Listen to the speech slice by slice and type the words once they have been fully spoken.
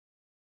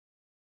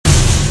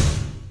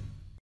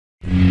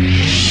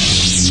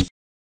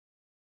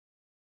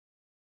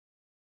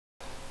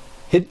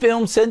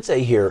HitFilm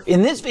Sensei here.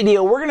 In this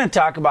video, we're going to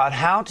talk about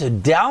how to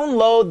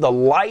download the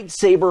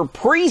lightsaber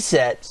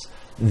presets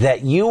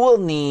that you will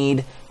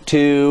need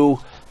to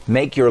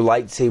make your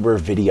lightsaber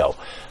video.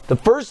 The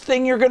first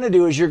thing you're going to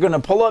do is you're going to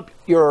pull up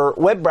your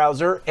web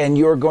browser and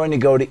you're going to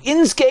go to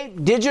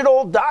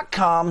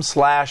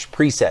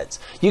inkscapedigital.com/presets.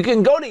 You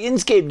can go to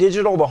Inkscape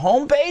Digital, the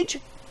homepage,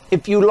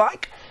 if you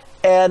like.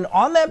 And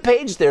on that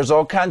page, there's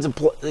all kinds of,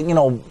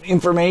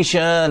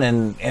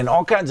 information and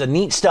all kinds of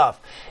neat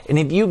stuff. And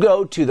if you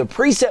go to the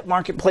preset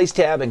marketplace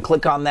tab and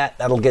click on that,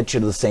 that'll get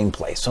you to the same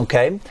place,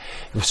 okay?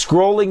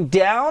 Scrolling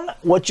down,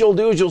 what you'll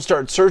do is you'll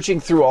start searching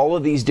through all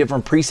of these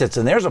different presets,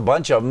 and there's a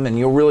bunch of them, and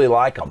you'll really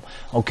like them,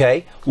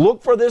 okay?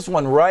 Look for this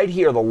one right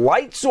here, the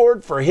Light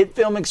Sword for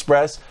HitFilm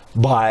Express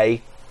by,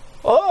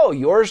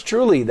 yours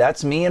truly.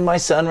 That's me and my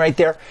son right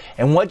there.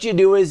 And what you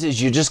do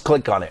is you just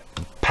click on it,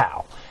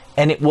 pow.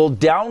 And it will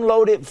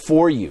download it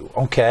for you,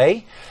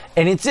 okay?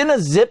 And it's in a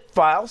zip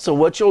file, so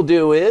what you'll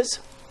do is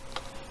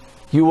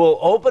you will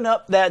open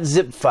up that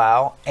zip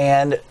file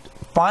and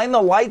find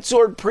the Light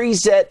Sword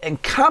preset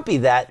and copy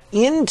that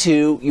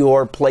into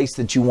your place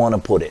that you want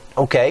to put it,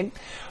 okay?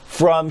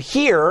 From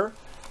here,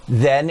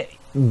 then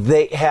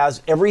it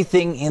has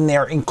everything in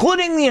there,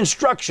 including the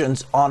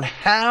instructions on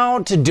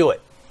how to do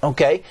it,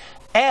 okay?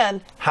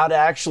 And how to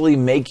actually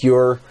make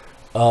your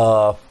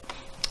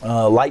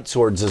light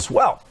swords as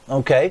well,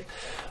 okay?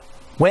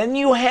 When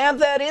you have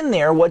that in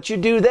there, what you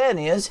do then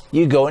is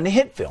you go into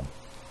HitFilm.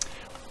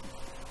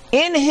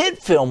 In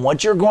HitFilm,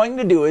 what you're going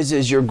to do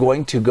is you're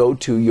going to go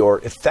to your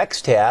Effects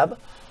tab,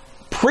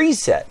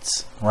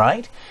 Presets,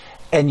 right?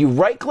 And you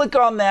right-click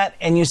on that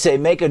and you say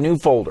Make a New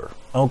Folder,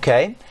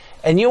 okay?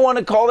 And you want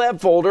to call that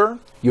folder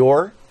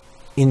your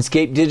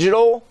Inkscape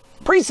Digital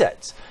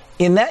Presets.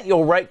 In that,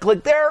 you'll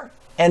right-click there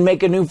and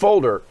make a new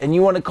folder. And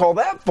you want to call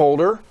that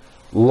folder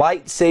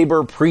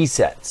Lightsaber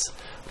Presets.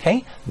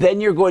 Okay,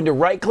 then you're going to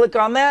right click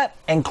on that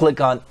and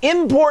click on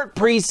Import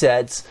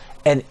Presets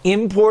and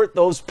import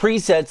those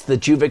presets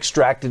that you've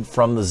extracted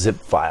from the zip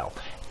file.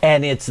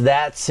 And it's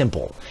that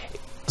simple.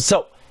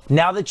 So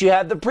now that you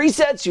have the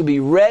presets, you'll be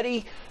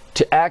ready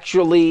to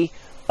actually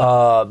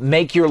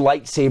make your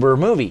lightsaber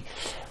movie.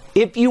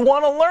 If you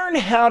want to learn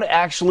how to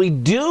actually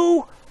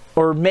do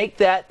or make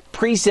that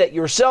preset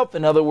yourself,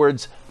 in other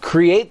words,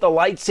 create the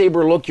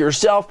lightsaber look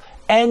yourself,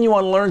 and you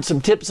want to learn some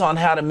tips on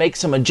how to make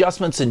some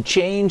adjustments and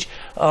change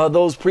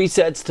those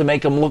presets to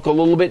make them look a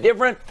little bit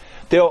different,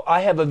 I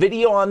have a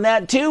video on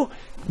that too.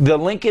 The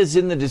link is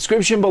in the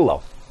description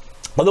below.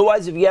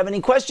 Otherwise, if you have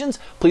any questions,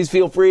 please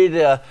feel free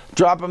to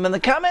drop them in the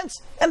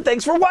comments, and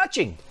thanks for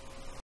watching.